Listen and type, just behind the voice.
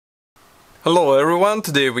Hello everyone,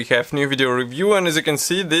 today we have new video review, and as you can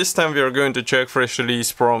see, this time we are going to check fresh release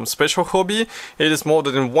from Special Hobby. It is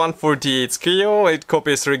modded in 1/48 scale, it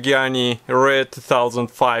copies Reggiani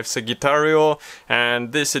Re.2005 Sagittario,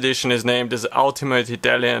 and this edition is named as Ultimate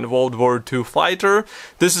Italian World War II Fighter.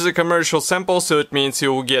 This is a commercial sample, so it means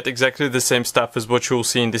you will get exactly the same stuff as what you will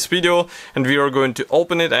see in this video, and we are going to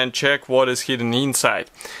open it and check what is hidden inside.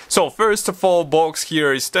 So first of all, box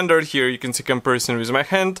here is standard. Here you can see comparison with my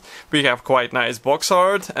hand. We have quite nice box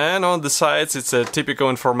art, and on the sides it's a typical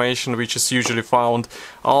information which is usually found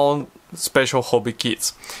on Special Hobby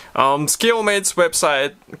kits. ScaleMate's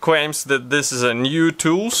website claims that this is a new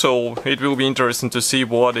tool, so it will be interesting to see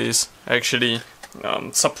what is actually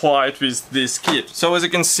supplied with this kit. So as you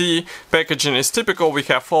can see, packaging is typical. We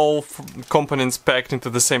have all components packed into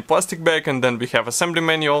the same plastic bag, and then we have assembly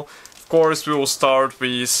manual. Of course, we will start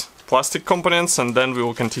with plastic components, and then we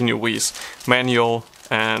will continue with manual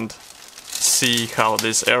and see how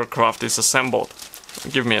this aircraft is assembled.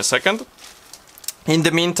 Give me a second. In the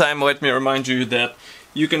meantime, let me remind you that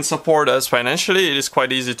you can support us financially. It is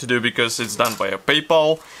quite easy to do because it's done via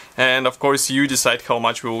PayPal, and of course you decide how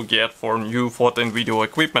much we will get for new photo and video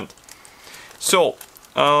equipment. So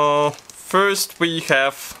first we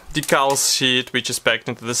have decals sheet, which is packed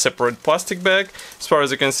into the separate plastic bag. As far as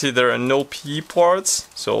you can see, there are no PE parts,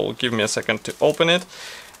 so give me a second to open it.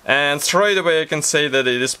 And straight away I can say that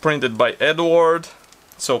it is printed by Edward,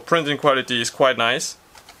 so printing quality is quite nice.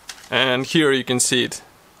 And here you can see it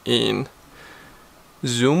in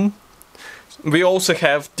zoom. We also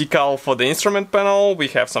have decal for the instrument panel. We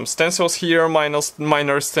have some stencils here,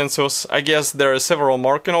 minor stencils. I guess there are several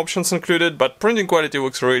marking options included, but printing quality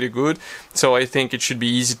looks really good, so I think it should be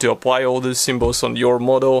easy to apply all these symbols on your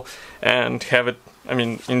model and have it,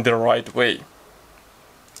 in the right way.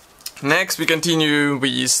 Next we continue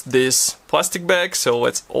with this plastic bag, so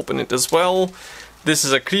let's open it as well. This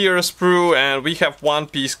is a clear sprue, and we have one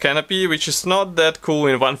piece canopy, which is not that cool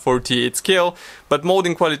in 1/48 scale, but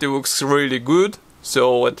molding quality looks really good,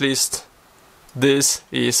 so at least this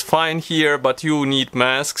is fine here. But you need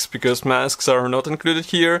masks, because masks are not included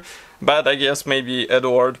here, but I guess maybe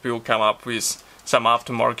Edward will come up with some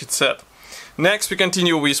aftermarket set. Next we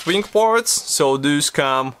continue with wing parts, so those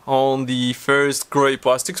come on the first grey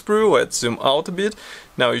plastic sprue. Let's zoom out a bit,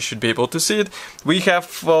 now you should be able to see it. We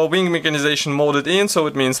have wing mechanization molded in, so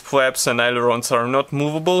it means flaps and ailerons are not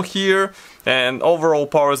movable here, and overall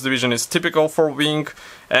powers division is typical for wing.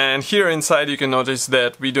 And here inside you can notice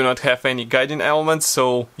that we do not have any guiding elements,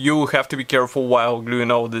 so you have to be careful while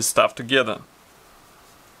gluing all this stuff together.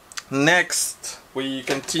 Next we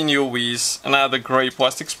continue with another grey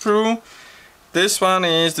plastic sprue. This one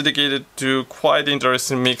is dedicated to quite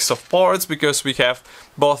interesting mix of parts, because we have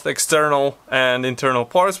both external and internal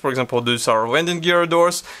parts. For example, these are landing gear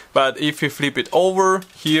doors, but if you flip it over,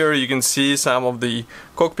 here you can see some of the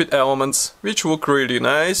cockpit elements which look really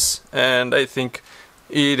nice, and I think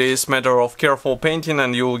it is a matter of careful painting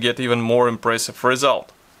and you will get even more impressive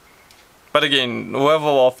result. But again,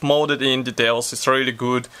 level of molded in details is really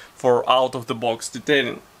good for out of the box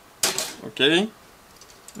detailing. Okay,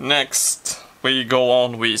 next we go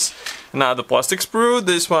on with another plastic sprue.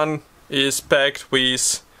 This one is packed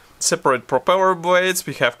with separate propeller blades.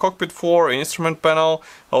 We have cockpit floor, instrument panel,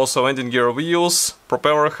 also landing gear wheels,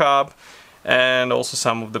 propeller hub, and also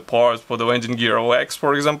some of the parts for the landing gear legs,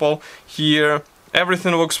 for example. Here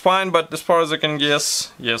everything looks fine, but as far as I can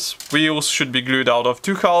guess, yes, wheels should be glued out of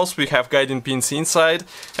two holes. We have guiding pins inside,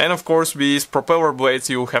 and of course with propeller blades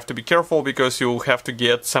you have to be careful, because you have to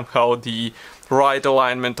get somehow the right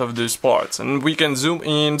alignment of these parts. And we can zoom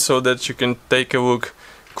in so that you can take a look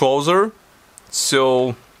closer.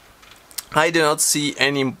 So I do not see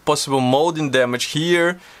any possible molding damage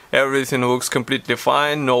here. Everything looks completely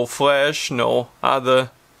fine, no flash, no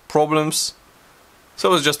other problems.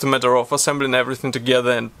 So it's just a matter of assembling everything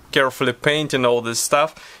together and carefully painting all this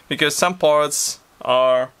stuff, because some parts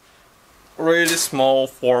are really small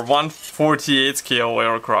for 1/48 scale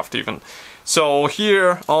aircraft even. So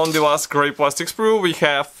here on the last grey plastic sprue we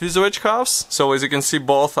have fuselage halves. So as you can see,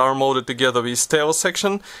 both are molded together with tail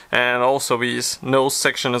section and also with nose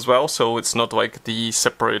section as well, so it's not like the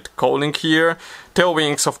separate cowling here. Tail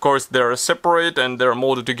wings, of course, they're separate and they're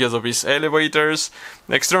molded together with elevators.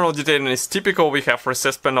 External detailing is typical. We have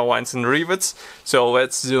recessed panel lines and rivets. So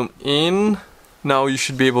let's zoom in. Now you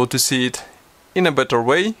should be able to see it in a better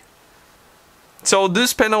way. So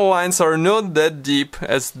these panel lines are not that deep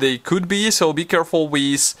as they could be, so be careful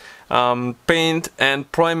with paint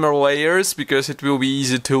and primer layers, because it will be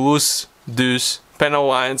easy to lose these panel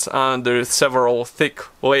lines under several thick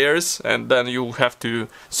layers, and then you have to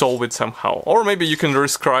solve it somehow. Or maybe you can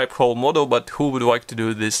reescribe whole model, but who would like to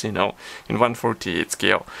do this, you know, in 1/48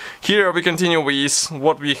 scale. Here we continue with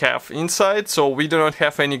what we have inside. So we do not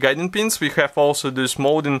have any guiding pins. We have also these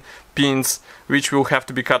molding pins which will have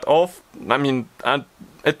to be cut off. I mean,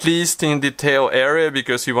 at least in the tail area,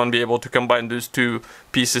 because you won't be able to combine those two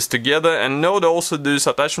pieces together. And note also these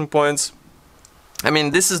attachment points. I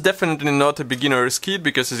mean, this is definitely not a beginner's kit,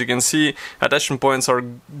 because as you can see, attachment points are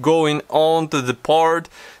going onto the part,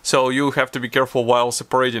 so you have to be careful while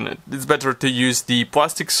separating it. It's better to use the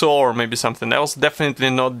plastic saw or maybe something else,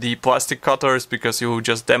 definitely not the plastic cutters, because you will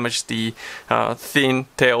just damage the thin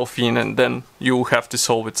tail fin, and then you have to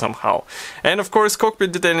solve it somehow. And of course,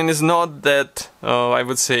 cockpit detailing is not that, I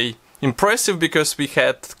would say, impressive, because we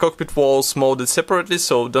had cockpit walls molded separately,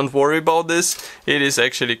 so don't worry about this. It is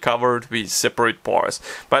actually covered with separate parts.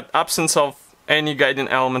 But absence of any guiding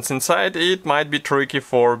elements inside, it might be tricky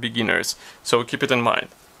for beginners, so keep it in mind.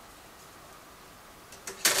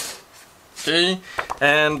 Okay,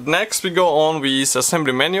 and next we go on with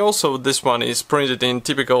assembly manual. So this one is printed in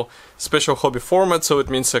typical special hobby format, so it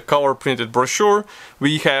means a color printed brochure.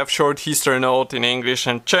 We have short history note in English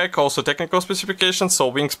and Czech, also technical specifications.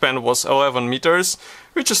 So wingspan was 11 meters,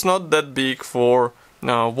 which is not that big for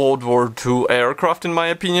World War II aircraft in my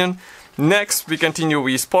opinion. Next we continue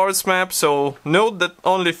with parts map. So note that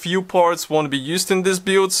only few parts won't be used in this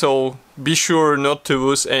build, so be sure not to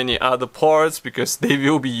use any other parts, because they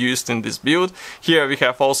will be used in this build. Here we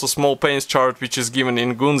have also small paints chart, which is given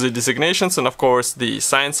in Gunzi designations, and of course the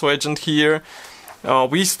science legend here.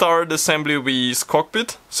 We start assembly with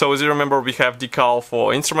cockpit. So as you remember, we have decal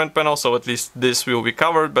for instrument panel, so at least this will be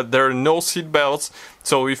covered, but there are no seat belts.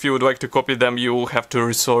 So if you would like to copy them, you will have to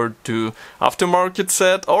resort to aftermarket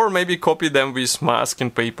set, or maybe copy them with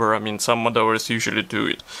masking paper. I mean, some modelers usually do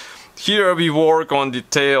it. Here we work on the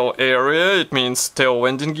tail area, it means tail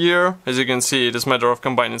landing gear. As you can see, it is a matter of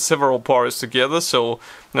combining several parts together, so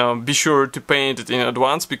be sure to paint it in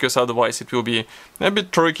advance, because otherwise it will be a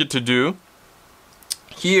bit tricky to do.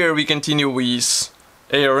 Here we continue with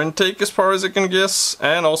air intake as far as I can guess,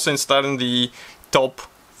 and also installing the top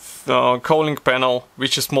cooling panel,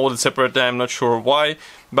 which is molded separately. I'm not sure why,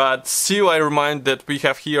 but still I remind that we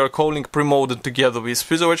have here cooling pre-molded together with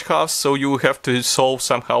fuselage halves, so you have to solve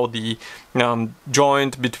somehow the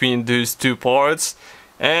joint between these two parts,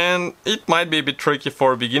 and it might be a bit tricky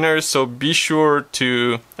for beginners, so be sure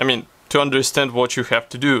to, to understand what you have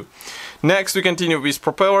to do. Next we continue with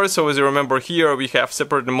propeller. So as you remember, here we have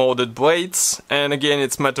separately molded blades, and again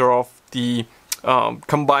it's a matter of the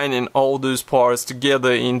combining all those parts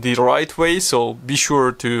together in the right way, so be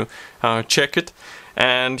sure to check it.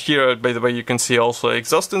 And here, by the way, you can see also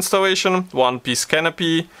exhaust installation, one-piece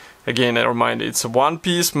canopy. Again, I remind it's a one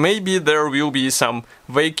piece. Maybe there will be some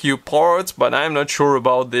vacuum parts, but I'm not sure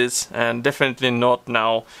about this, and definitely not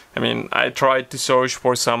now. I tried to search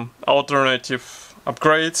for some alternative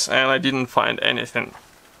upgrades and I didn't find anything.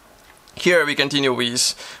 Here we continue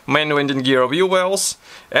with main landing gear wheel wells,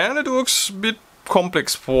 and it looks a bit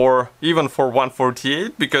complex even for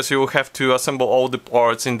 148, because you will have to assemble all the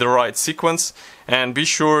parts in the right sequence, and be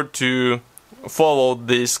sure to follow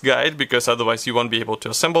this guide, because otherwise you won't be able to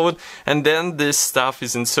assemble it. And then this stuff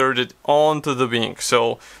is inserted onto the wing,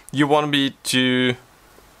 so you won't be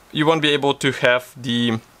able to have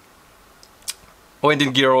the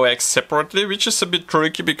landing gear legs separately, which is a bit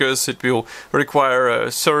tricky because it will require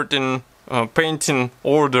a certain painting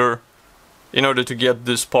order in order to get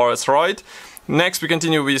these parts right. Next we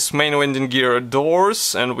continue with main landing gear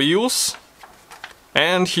doors and wheels.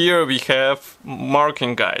 And here we have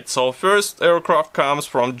marking guide. So first aircraft comes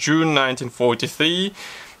from June 1943.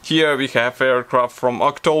 Here we have aircraft from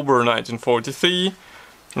October 1943.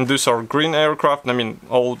 And these are green aircraft,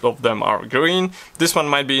 all of them are green. This one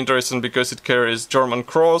might be interesting because it carries German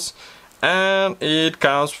cross, and it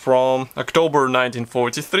comes from October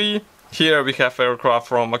 1943. Here we have aircraft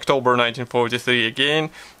from October 1943 again,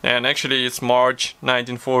 and actually it's March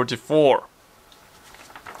 1944.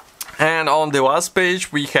 And on the last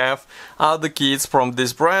page we have other kits from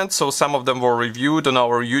this brand, so some of them were reviewed on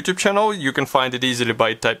our YouTube channel. You can find it easily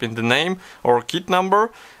by typing the name or kit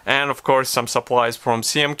number. And of course some supplies from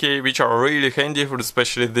CMK, which are really handy, for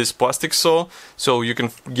especially this plastic saw, so you can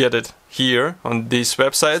get it here on these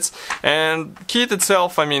websites. And kit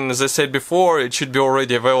itself, as I said before, it should be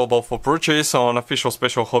already available for purchase on official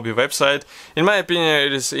Special Hobby website. In my opinion,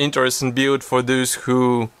 it is an interesting build for those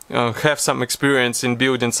who have some experience in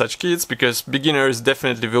building such kits, because beginners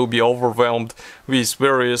definitely will be overwhelmed with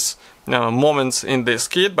various moments in this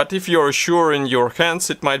kit, but if you're sure in your hands,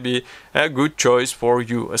 it might be a good choice for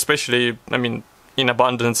you, especially, I mean, in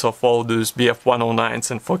abundance of all those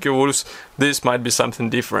BF109s and Focke-Wulfs, this might be something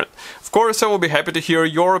different. Of course, I will be happy to hear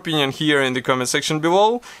your opinion here in the comment section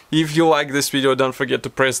below. If you like this video, don't forget to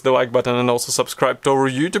press the like button and also subscribe to our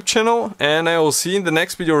YouTube channel, and I will see you in the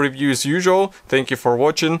next video review as usual. Thank you for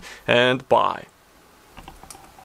watching, and bye.